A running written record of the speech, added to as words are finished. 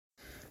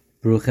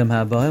Bruchim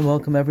haba and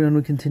welcome everyone.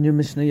 We continue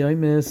Mishnah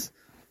Yomis.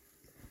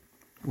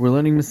 We're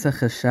learning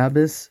Masechah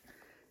Shabbos,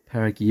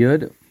 Parak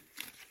Yud,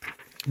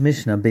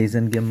 Mishnah Beis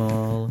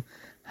Gimel.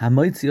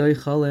 Hamoitzi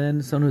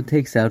oichalen, someone who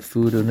takes out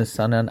food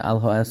unesanan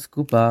al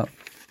ha'askupa,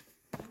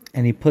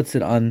 and he puts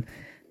it on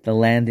the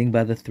landing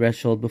by the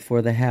threshold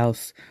before the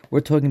house.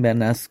 We're talking about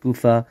an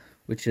askufa,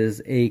 which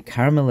is a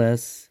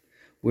carmelis,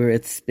 where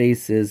its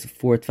space is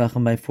 4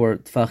 tfachim by 4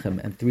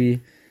 tfachim, and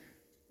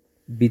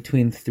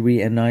between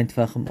 3 and 9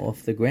 tfachim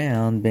off the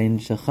ground, bein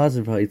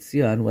shechazer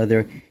v'ha'itzian,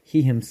 whether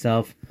he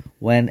himself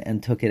went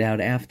and took it out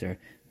after.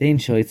 Bein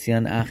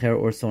she'itzian acher,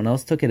 or someone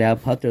else took it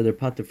out, they're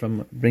pater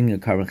from bringing a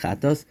karban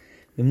chatos,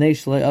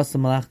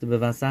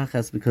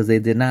 because they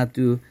did not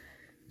do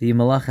the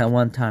malach at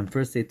one time.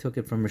 First they took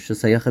it from Rosh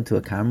Hashanah to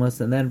a carmelis,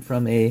 and then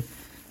from a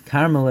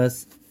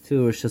carmelis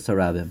to Rosh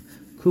Hashanah.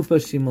 Kupa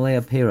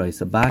shimalea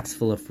peiros, a box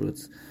full of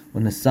fruits.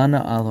 When the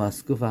sana al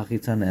ha'askufa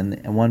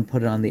achitzan, and one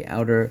put it on the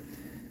outer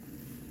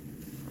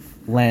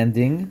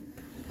landing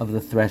of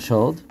the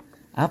threshold,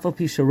 even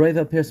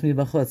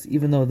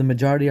though the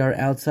majority are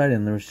outside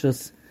in the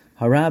Rishus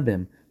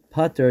Harabim,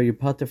 you're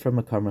pater from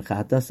a karban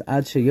chatas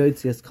ad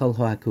sheyoitzias kol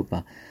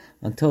ha'akupa,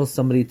 until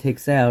somebody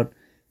takes out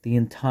the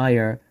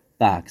entire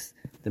box.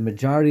 The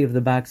majority of the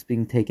box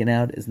being taken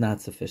out is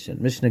not sufficient.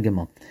 Mishnah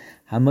Gimel.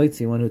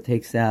 Hamoitzi, one who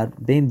takes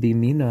out bein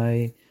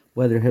biminoi,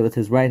 whether with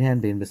his right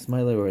hand, bein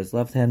b'smaila, or his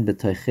left hand,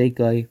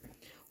 b'toichekai,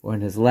 or in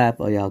his lap,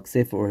 or yal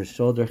ksef, or his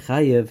shoulder,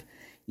 chayiv.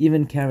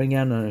 Even carrying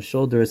out on his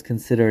shoulder is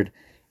considered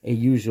a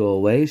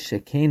usual way.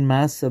 Shekain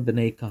masa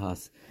b'nei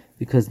kahas,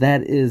 because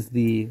that is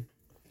the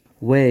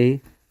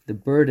way, the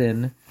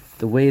burden,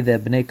 the way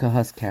that b'nei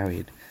kahas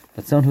carried.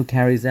 But someone who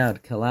carries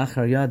out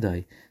kalachar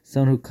yadai,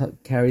 someone who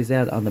carries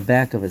out on the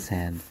back of his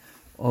hand,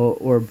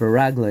 or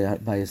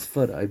baraglai, by his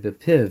foot, or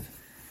bepiv,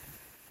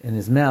 in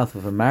his mouth,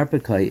 with a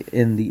marpekai,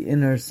 in the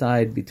inner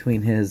side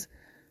between his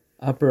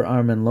upper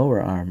arm and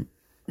lower arm.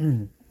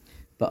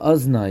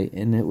 Ba'aznai,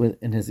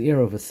 in his ear,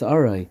 of a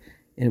sarai,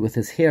 with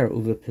his hair,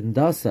 uve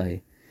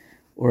pendasai,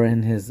 or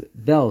in his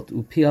belt,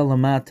 upia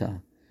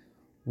lamata,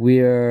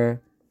 where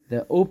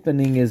the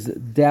opening is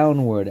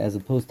downward as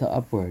opposed to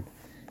upward.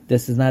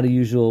 This is not a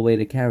usual way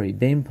to carry.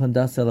 Bein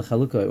pendasai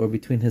lechalukai, or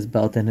between his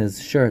belt and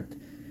his shirt,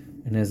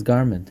 and his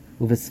garment,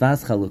 uve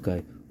svas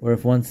chalukai, or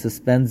if one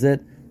suspends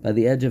it by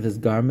the edge of his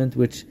garment,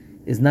 which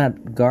is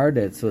not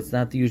guarded, so it's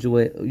not the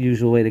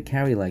usual way to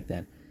carry like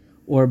that.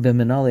 Or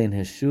b'minale, in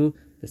his shoe,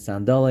 the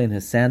sandala in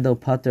his sandal,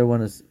 pater,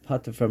 one is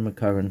pater from a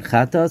karban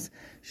chatas,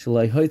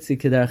 shalai hoitzi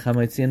kedar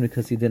chamoitzian,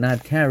 because he did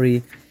not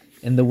carry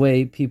in the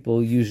way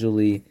people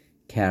usually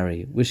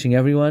carry. Wishing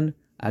everyone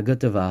a good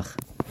tavach.